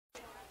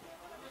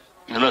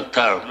You look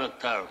terrible.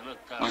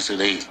 I want you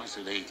to eat.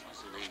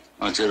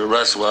 I want you to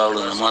rest well,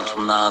 and a month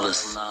from now,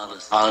 this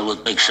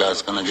Hollywood big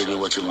shot's gonna give you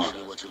what you want.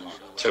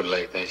 Too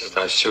late. They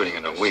start shooting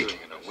in a week.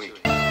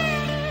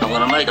 I'm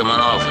gonna make him an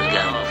offer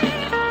again.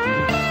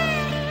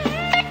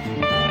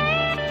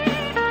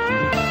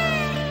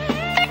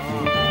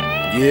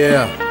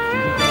 Yeah.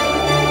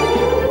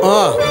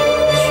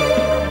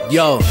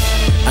 Yo,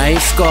 I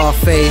ain't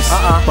Scarface,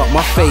 but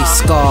my face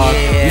scarred.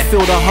 You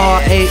feel the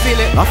heartache?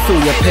 I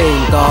feel your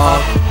pain,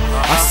 dog.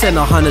 I send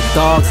 100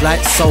 dogs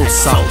like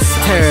Sosa,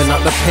 tearing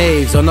up the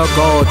paves on a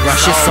gold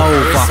rush. It's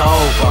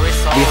over.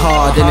 We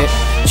hard in it,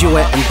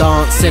 duet and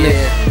dance in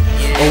it,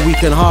 or we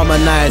can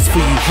harmonize for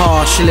you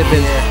harsh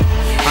living.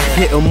 I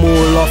hit them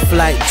all off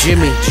like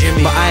Jimmy,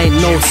 but I ain't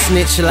no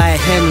snitch like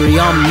Henry,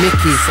 I'm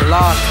Mickey.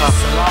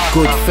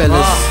 Good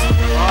fellas,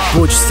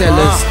 Budge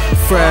sellers,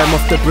 throw them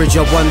off the bridge,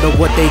 I wonder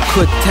what they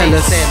could tell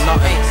us.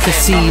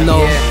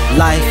 Casino,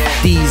 life,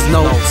 these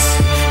notes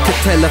could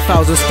tell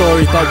 1,000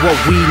 stories about what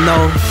we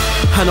know.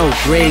 I know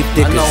grave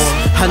diggers,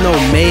 I know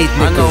made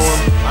niggas.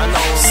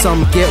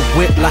 Some get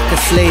whipped like a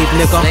slave,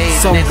 nigga.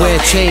 Some wear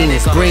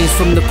chains, brains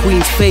from the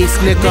queen's face,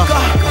 nigga.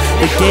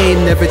 The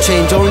game never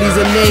changed, only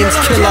the name's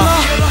killer.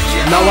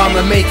 Now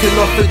I'ma make an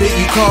offer that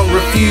you can't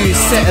refuse.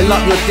 Settle up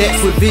your debts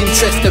with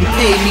interest and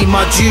pay me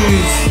my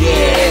dues.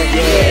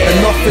 An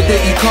offer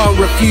that you can't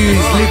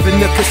refuse. Living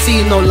the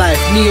casino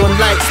life, neon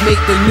lights make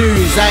the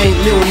news. I ain't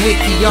Lil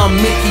Nicky, I'm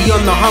Mickey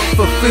on the hunt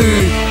for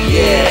food.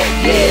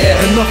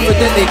 An offer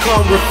that they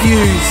can't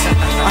refuse.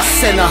 I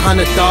send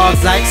 100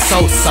 dogs like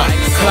Sosa,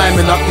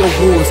 climbing up your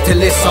walls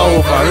till it's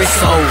over, it's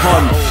over.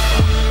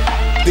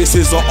 This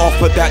is an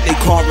offer that they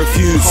can't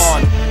refuse.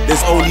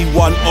 There's only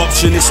one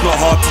option, it's not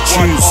hard to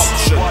choose.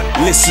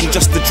 Listen,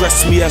 just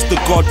address me as the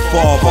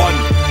Godfather.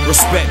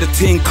 Respect the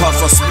tin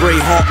cuts, I spray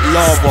hot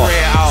lava.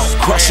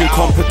 Crushing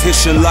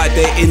competition like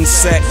they're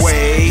insects.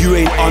 You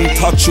ain't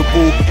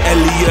untouchable,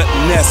 Elliot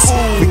Ness.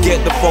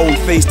 Forget the phone,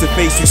 face to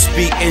face, you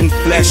speak in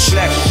flesh.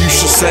 You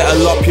should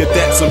settle up your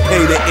debts and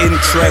pay the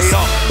interest.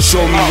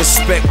 Show me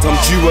respect, I'm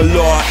due a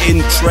lot of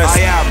interest.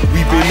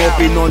 We've been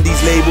mobbing on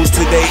these labels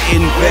till they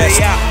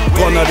invest.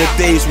 Gone are the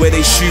days where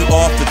they shoot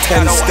after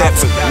 10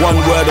 steps. One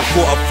word to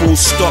put a full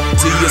stop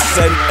to your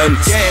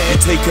sentence. You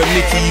take a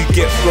Mickey, you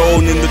get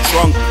thrown in the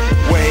trunk.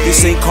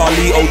 This ain't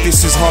Carlito,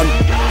 this is Hunt.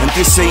 And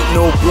this ain't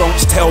no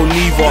Bronx, tell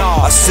neither.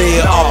 I say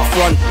it up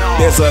front,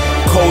 there's a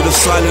code of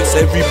silence,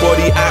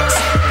 everybody acts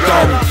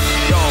dumb.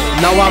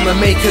 Now I'ma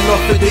make an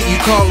offer that you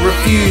can't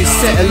refuse.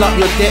 Settle up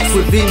your debts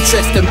with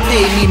interest and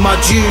pay me my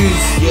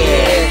dues.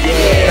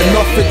 An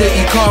offer that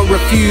you can't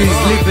refuse.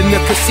 Living the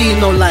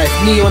casino life,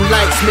 neon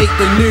lights make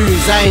the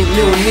news. I ain't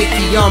Lil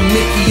Nicky, I'm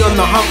Mickey on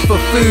the hunt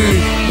for food.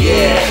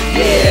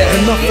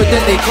 An offer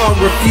that they can't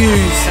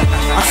refuse.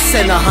 I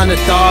send 100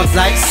 dogs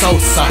like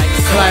Sosa,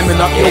 climbing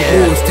up your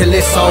walls till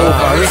it's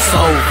over, it's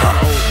over.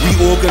 We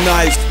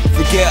organised,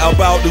 forget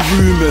about the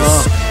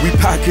rumours. We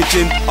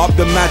packaging up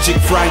the magic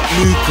Frank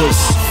Lucas.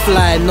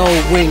 Fly no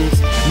wings,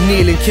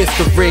 kneel and kiss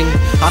the ring.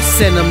 I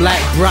send them like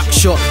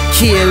Brackshot,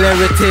 kill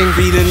everything.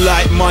 Feeling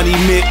like Money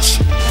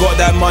Mitch, got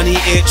that money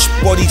itch.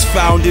 Bodies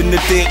found in the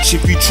ditch.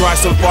 If you try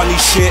some funny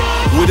shit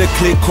with a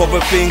click of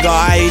a finger,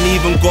 I ain't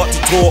even got to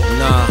talk.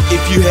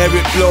 If you hear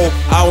it blow,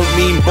 I don't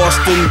mean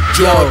Boston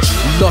George.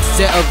 Lost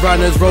set of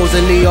runners,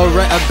 Rosalie or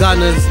Retta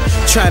Gunners,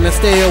 trying to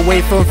stay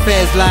away from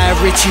fairs like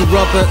Richie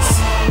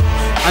Roberts.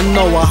 I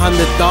know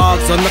 100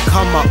 dogs on the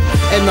come up,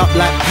 end up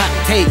like Pat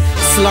Tate,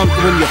 slumped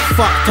when you're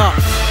fucked up.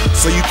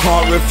 So you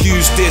can't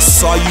refuse this,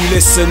 are you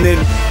listening?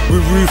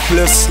 We're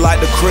ruthless like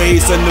the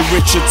Crackz and the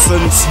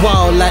Richardsons.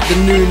 Wild like the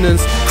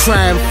Noonans,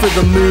 crying for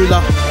the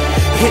moolah.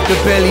 Hit the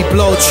belly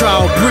blow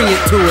trial, bring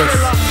it to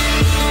us.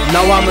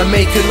 Now I'ma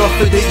make an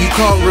offer that you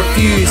can't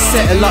refuse.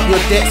 Settle up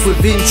your debts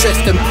with interest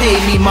and pay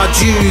me my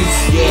dues.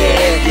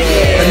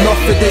 An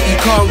offer that you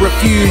can't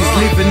refuse.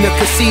 Living the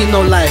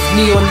casino life,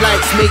 neon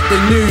lights make the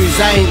news.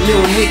 I ain't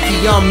Lil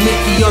Nicky, I'm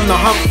Mickey on the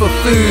hunt for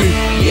food.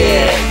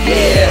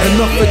 An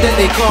offer that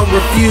they can't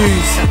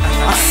refuse.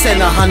 I send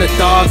 100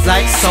 dogs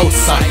like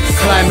Sosa,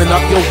 climbing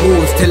up your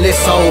walls till it's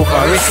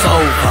over, it's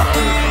over.